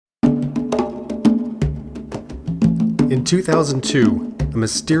In 2002, a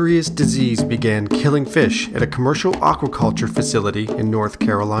mysterious disease began killing fish at a commercial aquaculture facility in North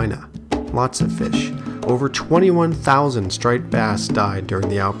Carolina. Lots of fish. Over 21,000 striped bass died during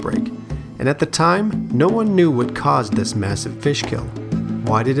the outbreak. And at the time, no one knew what caused this massive fish kill.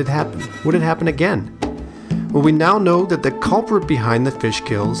 Why did it happen? Would it happen again? Well, we now know that the culprit behind the fish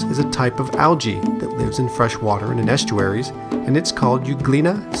kills is a type of algae that lives in fresh water and in estuaries, and it's called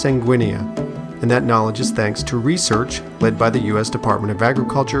Euglena Sanguinea. And that knowledge is thanks to research led by the U.S. Department of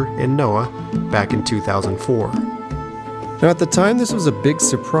Agriculture and NOAA back in 2004. Now, at the time, this was a big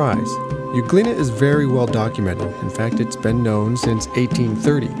surprise. Euglena is very well documented. In fact, it's been known since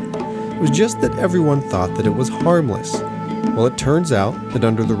 1830. It was just that everyone thought that it was harmless. Well, it turns out that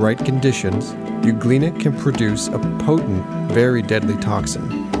under the right conditions, Euglena can produce a potent, very deadly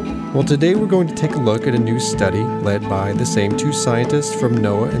toxin. Well, today we're going to take a look at a new study led by the same two scientists from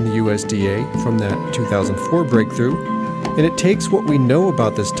NOAA and the USDA from that 2004 breakthrough, and it takes what we know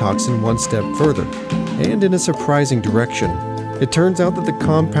about this toxin one step further, and in a surprising direction. It turns out that the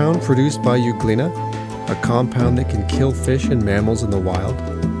compound produced by Euglena, a compound that can kill fish and mammals in the wild,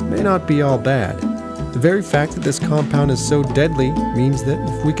 may not be all bad. The very fact that this compound is so deadly means that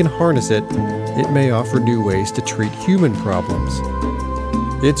if we can harness it, it may offer new ways to treat human problems.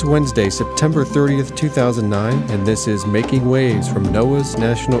 It's Wednesday, September 30th, 2009, and this is Making Waves from NOAA's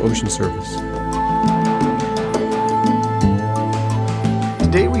National Ocean Service.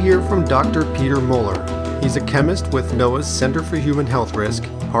 Today we hear from Dr. Peter Moeller. He's a chemist with NOAA's Center for Human Health Risk,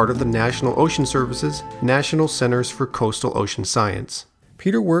 part of the National Ocean Service's National Centers for Coastal Ocean Science.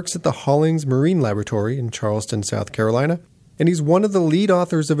 Peter works at the Hollings Marine Laboratory in Charleston, South Carolina, and he's one of the lead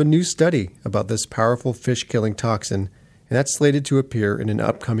authors of a new study about this powerful fish-killing toxin, and that's slated to appear in an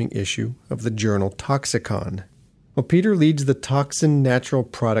upcoming issue of the journal Toxicon. Well, Peter leads the Toxin Natural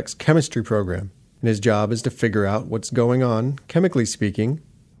Products Chemistry program, and his job is to figure out what's going on, chemically speaking,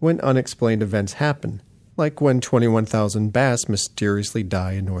 when unexplained events happen, like when 21,000 bass mysteriously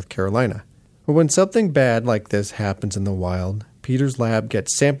die in North Carolina. But when something bad like this happens in the wild, Peter's lab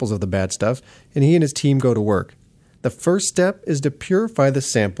gets samples of the bad stuff, and he and his team go to work. The first step is to purify the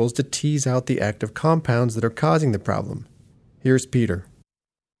samples to tease out the active compounds that are causing the problem. Here's Peter.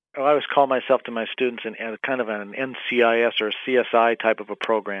 I always call myself to my students in kind of an NCIS or CSI type of a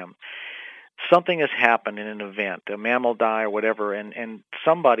program. Something has happened in an event, a mammal die or whatever, and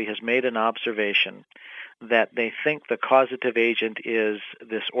somebody has made an observation that they think the causative agent is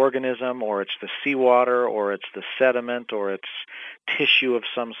this organism, or it's the seawater, or it's the sediment, or it's tissue of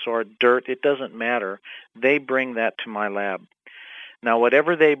some sort, dirt. It doesn't matter. They bring that to my lab. Now,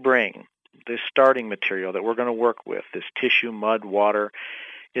 whatever they bring, the starting material that we're going to work with, this tissue, mud, water,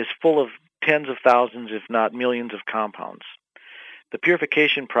 is full of tens of thousands, if not millions, of compounds. The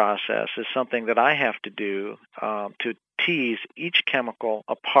purification process is something that I have to do to tease each chemical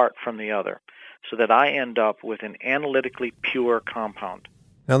apart from the other so that I end up with an analytically pure compound.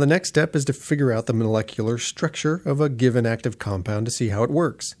 Now, the next step is to figure out the molecular structure of a given active compound to see how it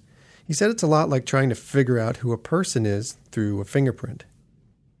works. He said it's a lot like trying to figure out who a person is through a fingerprint.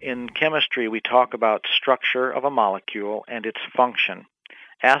 In chemistry, we talk about structure of a molecule and its function.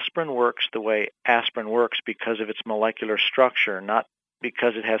 Aspirin works the way aspirin works because of its molecular structure, not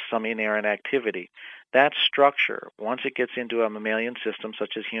because it has some inherent activity. That structure, once it gets into a mammalian system,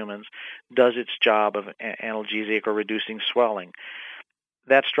 such as humans, does its job of analgesic or reducing swelling.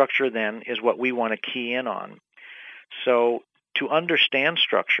 That structure, then, is what we want to key in on. So to understand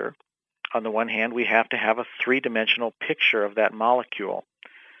structure, on the one hand, we have to have a three-dimensional picture of that molecule.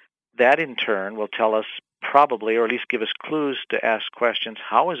 That, in turn, will tell us probably, or at least give us clues to ask questions,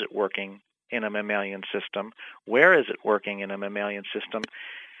 how is it working in a mammalian system? Where is it working in a mammalian system?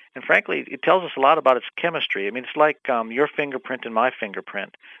 And frankly, it tells us a lot about its chemistry. I mean, it's like your fingerprint and my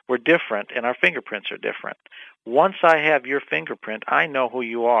fingerprint. We're different, and our fingerprints are different. Once I have your fingerprint, I know who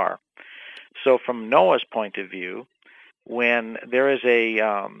you are. So from NOAA's point of view, when there is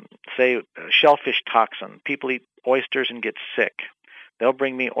a, say, shellfish toxin, people eat oysters and get sick. They'll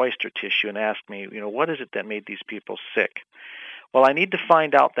bring me oyster tissue and ask me, what is it that made these people sick? Well, I need to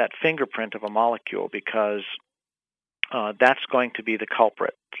find out that fingerprint of a molecule because that's going to be the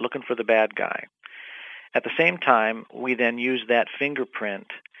culprit, looking for the bad guy. At the same time, we then use that fingerprint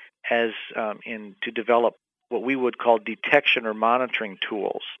as to develop what we would call detection or monitoring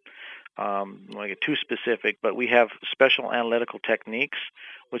tools. I don't want to get too specific, but we have special analytical techniques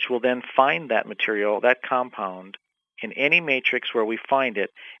which will then find that material, that compound, in any matrix where we find it,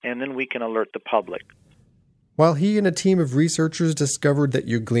 and then we can alert the public. While he and a team of researchers discovered that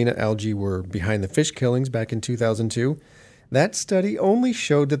Euglena algae were behind the fish killings back in 2002, that study only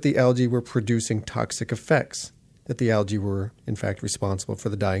showed that the algae were producing toxic effects. that the algae were, in fact, responsible for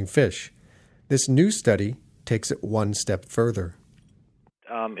the dying fish. This new study takes it one step further.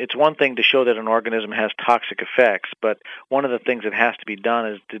 It's one thing to show that an organism has toxic effects, but one of the things that has to be done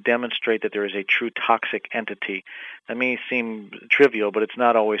is to demonstrate that there is a true toxic entity. That may seem trivial, but it's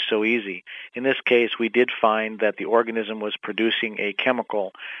not always so easy. In this case, we did find that the organism was producing a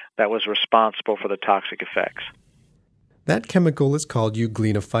chemical that was responsible for the toxic effects. That chemical is called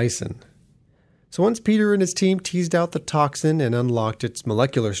Euglena. So once Peter and his team teased out the toxin and unlocked its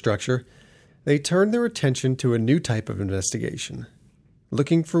molecular structure, they turned their attention to a new type of investigation,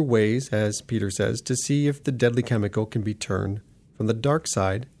 looking for ways, as Peter says, to see if the deadly chemical can be turned from the dark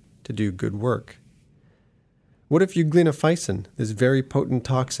side to do good work. What if Euglena, this very potent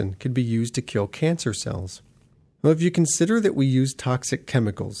toxin, could be used to kill cancer cells? Well, if you consider that we use toxic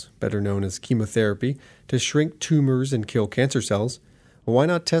chemicals, better known as chemotherapy, to shrink tumors and kill cancer cells, well, why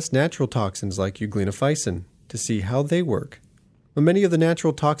not test natural toxins like Euglena to see how they work? Well, many of the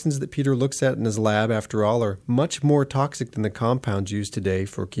natural toxins that Peter looks at in his lab, after all, are much more toxic than the compounds used today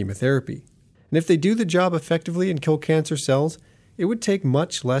for chemotherapy. And if they do the job effectively and kill cancer cells, it would take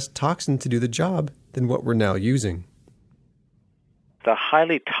much less toxin to do the job than what we're now using. The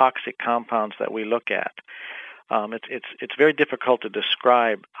highly toxic compounds that we look at, it's very difficult to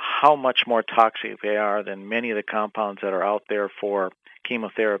describe how much more toxic they are than many of the compounds that are out there for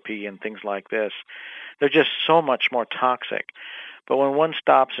chemotherapy and things like this. They're just so much more toxic. But when one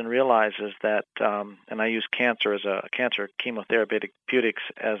stops and realizes that, and I use cancer chemotherapeutics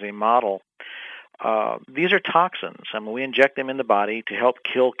as a model, these are toxins. I mean, we inject them in the body to help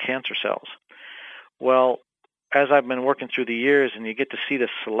kill cancer cells. Well, as I've been working through the years, and you get to see the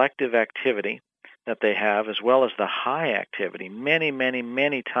selective activity that they have, as well as the high activity, many, many,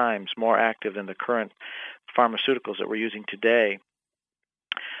 many times more active than the current pharmaceuticals that we're using today.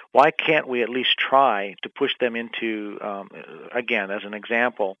 Why can't we at least try to push them into, again, as an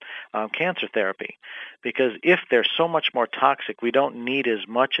example, cancer therapy? Because if they're so much more toxic, we don't need as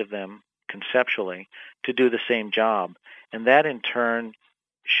much of them, conceptually, to do the same job. And that, in turn,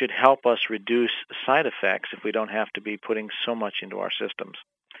 should help us reduce side effects if we don't have to be putting so much into our systems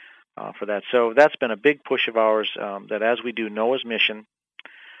for that. So that's been a big push of ours, that as we do NOAA's mission,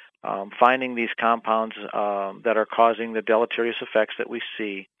 finding these compounds that are causing the deleterious effects that we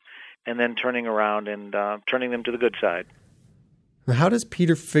see, and then turning around and turning them to the good side. Now, how does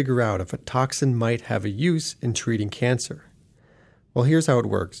Peter figure out if a toxin might have a use in treating cancer? Well, here's how it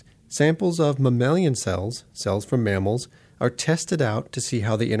works. Samples of mammalian cells from mammals, are tested out to see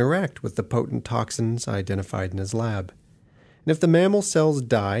how they interact with the potent toxins identified in his lab. And if the mammal cells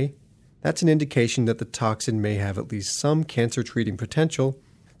die, that's an indication that the toxin may have at least some cancer-treating potential,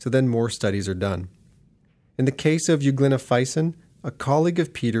 so then more studies are done. In the case of Euglena, a colleague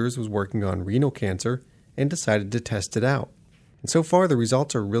of Peter's was working on renal cancer and decided to test it out. And so far, the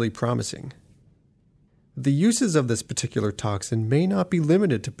results are really promising. The uses of this particular toxin may not be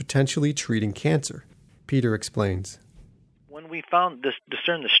limited to potentially treating cancer. Peter explains. When we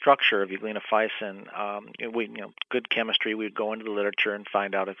discern the structure of Euglena, good chemistry, we'd go into the literature and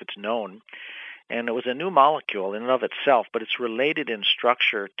find out if it's known. And it was a new molecule in and of itself, but it's related in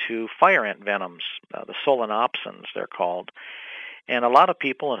structure to fire ant venoms, the solenopsins, they're called. And a lot of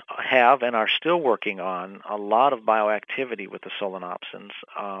people have and are still working on a lot of bioactivity with the solenopsins,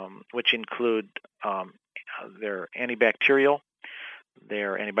 which include they're antibacterial,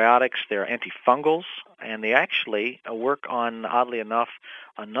 they're antibiotics, they're antifungals, and they actually work on, oddly enough,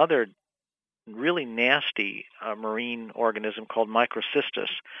 another really nasty marine organism called microcystis.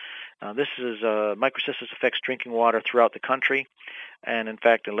 Microcystis affects drinking water throughout the country, and in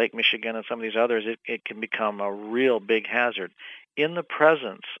fact in Lake Michigan and some of these others, it can become a real big hazard. In the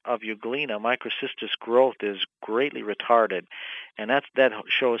presence of Euglena, microcystis growth is greatly retarded, and that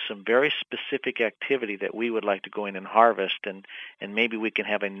shows some very specific activity that we would like to go in and harvest, and maybe we can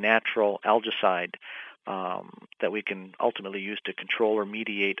have a natural algicide that we can ultimately use to control or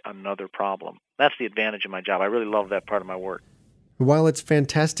mediate another problem. That's the advantage of my job. I really love that part of my work. While it's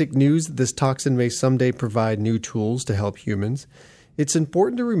fantastic news that this toxin may someday provide new tools to help humans, it's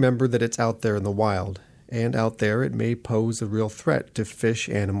important to remember that it's out there in the wild, and out there it may pose a real threat to fish,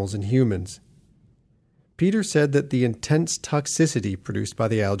 animals, and humans. Peter said that the intense toxicity produced by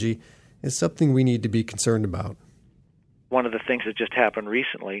the algae is something we need to be concerned about. One of the things that just happened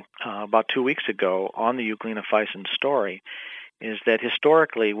recently, about 2 weeks ago, on the Euglena story, is that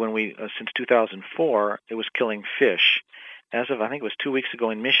historically, since 2004, it was killing fish. as of, I think it was 2 weeks ago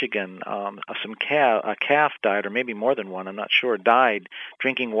in Michigan, a calf died, or maybe more than one, I'm not sure, died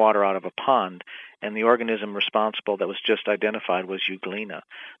drinking water out of a pond, and the organism responsible that was just identified was Euglena.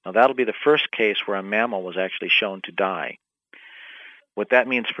 Now, that'll be the first case where a mammal was actually shown to die. What that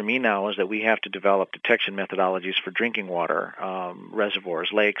means for me now is that we have to develop detection methodologies for drinking water, reservoirs,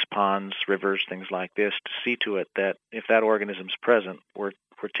 lakes, ponds, rivers, things like this, to see to it that if that organism's present, we're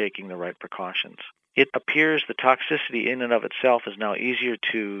taking the right precautions. It appears the toxicity in and of itself is now easier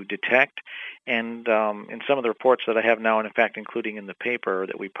to detect, and in some of the reports that I have now, and in fact including in the paper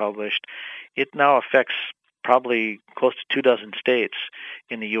that we published, it now affects probably close to 24 states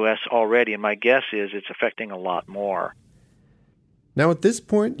in the U.S. already, and my guess is it's affecting a lot more. Now at this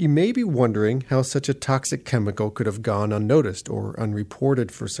point, you may be wondering how such a toxic chemical could have gone unnoticed or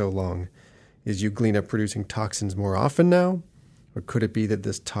unreported for so long. Is Euglena producing toxins more often now? Or could it be that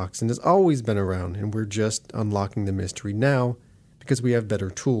this toxin has always been around and we're just unlocking the mystery now because we have better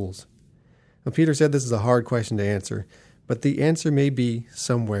tools? Now, Peter said this is a hard question to answer, but the answer may be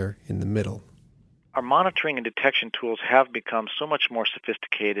somewhere in the middle. Our monitoring and detection tools have become so much more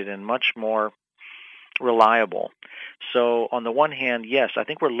sophisticated and much more reliable. So on the one hand, yes, I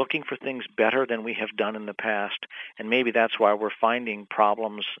think we're looking for things better than we have done in the past, and maybe that's why we're finding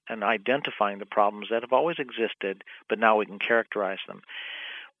problems and identifying the problems that have always existed, but now we can characterize them.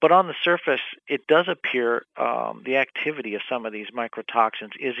 But on the surface, it does appear the activity of some of these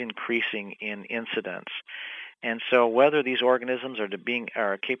microtoxins is increasing in incidence. And so whether these organisms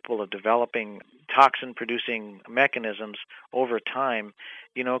are capable of developing toxin-producing mechanisms over time,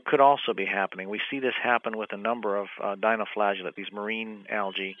 could also be happening. We see this happen with a number of dinoflagellate. These marine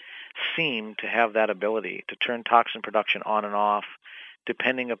algae seem to have that ability to turn toxin production on and off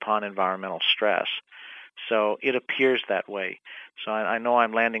depending upon environmental stress. So it appears that way. So I know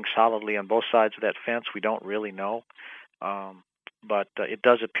I'm landing solidly on both sides of that fence. We don't really know. But it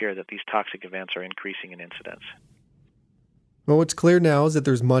does appear that these toxic events are increasing in incidence. Well, what's clear now is that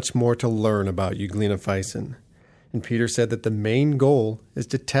there's much more to learn about Euglena phycin. And Peter said that the main goal is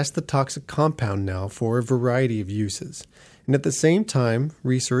to test the toxic compound now for a variety of uses. And at the same time,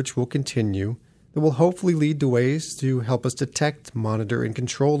 research will continue that will hopefully lead to ways to help us detect, monitor, and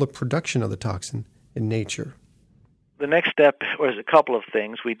control the production of the toxin in nature. The next step was a couple of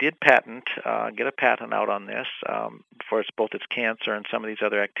things. We did get a patent out on this for both its cancer and some of these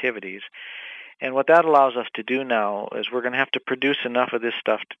other activities. And what that allows us to do now is we're going to have to produce enough of this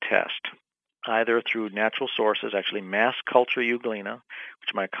stuff to test, either through natural sources, actually mass culture Euglena,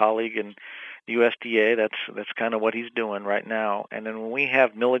 which my colleague in the USDA, that's kind of what he's doing right now. And then when we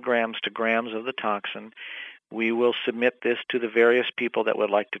have milligrams to grams of the toxin, we will submit this to the various people that would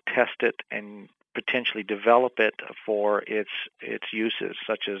like to test it and potentially develop it for its uses,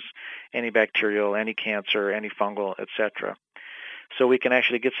 such as antibacterial, anti-cancer, antifungal, etc. So we can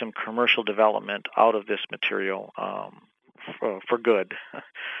actually get some commercial development out of this material for good.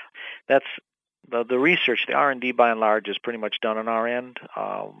 That's the research, the R&D by and large is pretty much done on our end.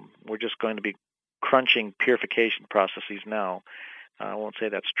 We're just going to be crunching purification processes now. I won't say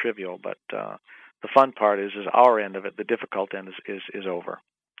that's trivial, but the fun part is our end of it. The difficult end is over.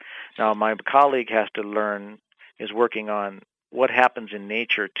 Now, my colleague is working on what happens in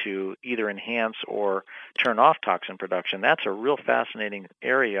nature to either enhance or turn off toxin production. That's a real fascinating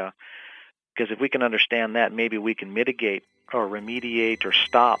area, because if we can understand that, maybe we can mitigate or remediate or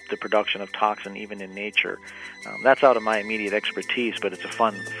stop the production of toxin even in nature. That's out of my immediate expertise, but it's a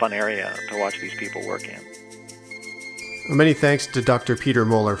fun area to watch these people work in. Many thanks to Dr. Peter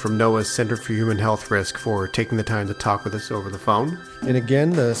Moeller from NOAA's Center for Human Health Risk for taking the time to talk with us over the phone. And again,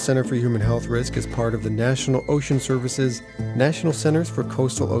 the Center for Human Health Risk is part of the National Ocean Service's National Centers for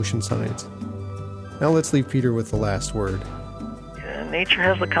Coastal Ocean Science. Now let's leave Peter with the last word. Nature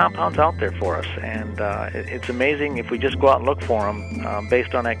has the compounds out there for us, and it's amazing if we just go out and look for them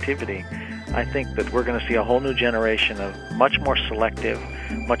based on activity. I think that we're going to see a whole new generation of much more selective,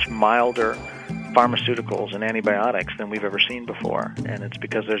 much milder pharmaceuticals and antibiotics than we've ever seen before. And it's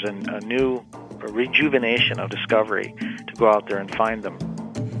because there's a new rejuvenation of discovery to go out there and find them.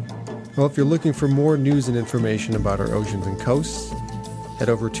 Well, if you're looking for more news and information about our oceans and coasts, head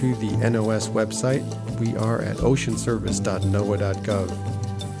over to the NOS website. We are at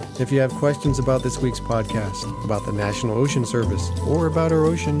oceanservice.noaa.gov. If you have questions about this week's podcast, about the National Ocean Service, or about our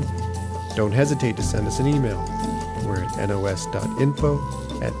ocean, don't hesitate to send us an email. We're at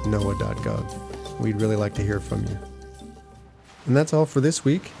nos.info@noaa.gov. We'd really like to hear from you. And that's all for this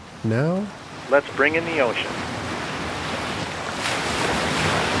week. Now, let's bring in the ocean.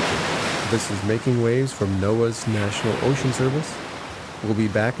 This is Making Waves from NOAA's National Ocean Service. We'll be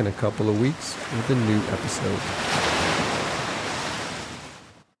back in a couple of weeks with a new episode.